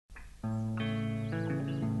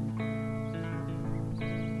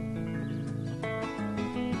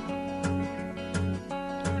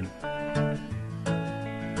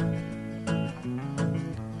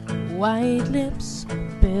White lips,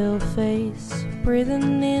 pale face,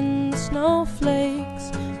 breathing in the snowflakes,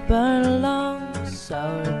 burn along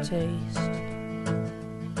sour taste.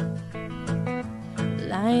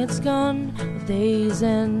 Lights gone, days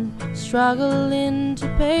end, struggling to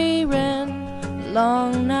pay rent,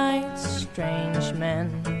 long nights, strange men.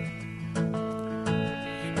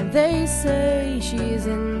 And they say she's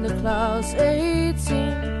in the class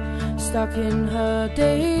 18, stuck in her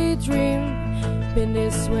daydream. Been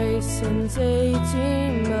this way since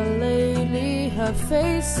 18, but lately her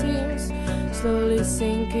face seems slowly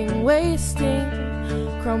sinking, wasting,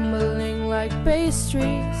 crumbling like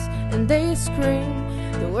pastries. And they scream,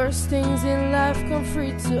 the worst things in life come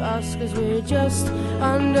free to us, 'cause we're just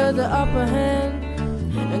under the upper hand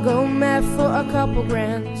and go mad for a couple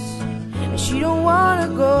grands. And she don't wanna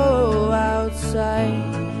go outside,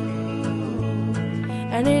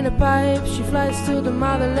 and in a pipe she flies to the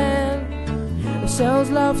motherland, sells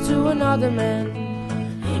love to another man.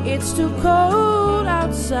 It's too cold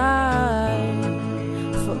outside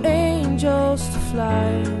for angels to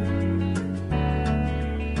fly.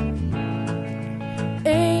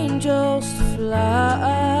 Angels to fly.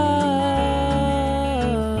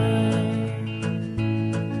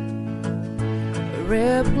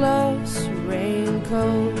 Ripped gloves,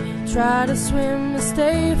 raincoat, try to swim and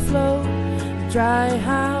stay afloat. Dry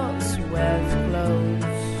house, wet clothes.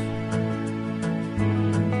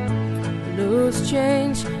 Loose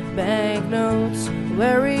change, banknotes,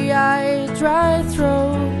 weary-eyed, dry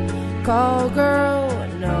throat. Call girl,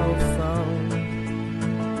 no phone.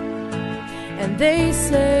 And they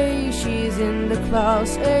say she's in the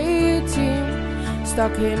class 18,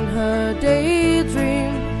 stuck in her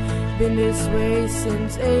daydream. Been this way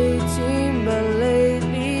since 18, but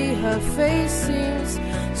lately her face seems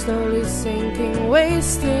slowly sinking,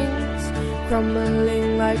 wasting,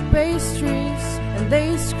 crumbling like pastries. And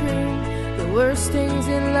they scream, the worst things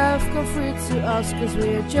in life come free to us, 'cause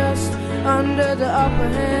we're just under the upper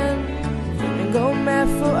hand and go mad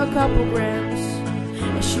for a couple grands.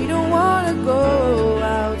 And she don't wanna go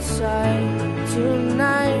outside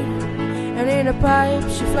tonight, and in a pipe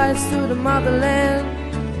she flies to the motherland,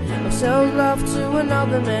 or sells love to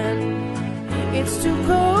another man. It's too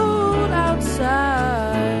cold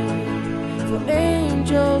outside for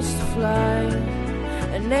angels to fly.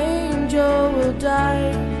 An angel will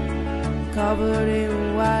die, covered in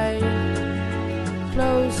white,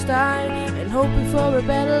 closed eye, and hoping for a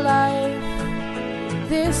better life.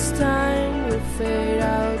 This time we'll fade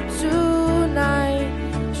out tonight,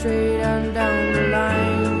 straight on down the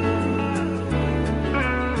line.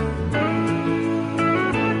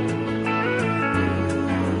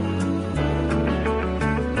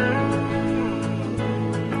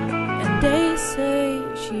 And they say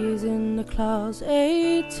she's in the class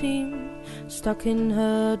 18, stuck in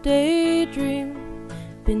her daydream.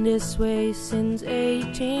 Been this way since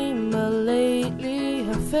 18, but lately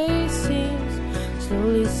her face seems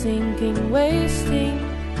slowly sinking, wasting,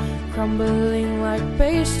 crumbling like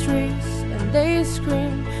pastries. And they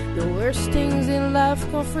scream, the worst things in life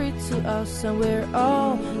come free to us, and we're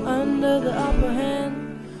all under the upper hand,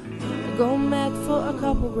 go mad for a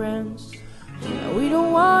couple grams. And we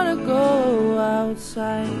don't wanna go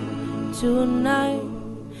outside tonight,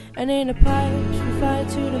 and in a pipe we fly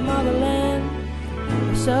to the motherland,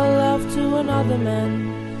 sell love to another man.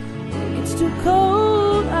 It's too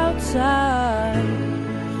cold outside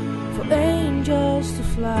for angels to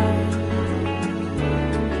fly.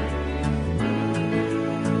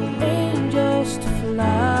 Angels to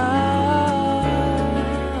fly.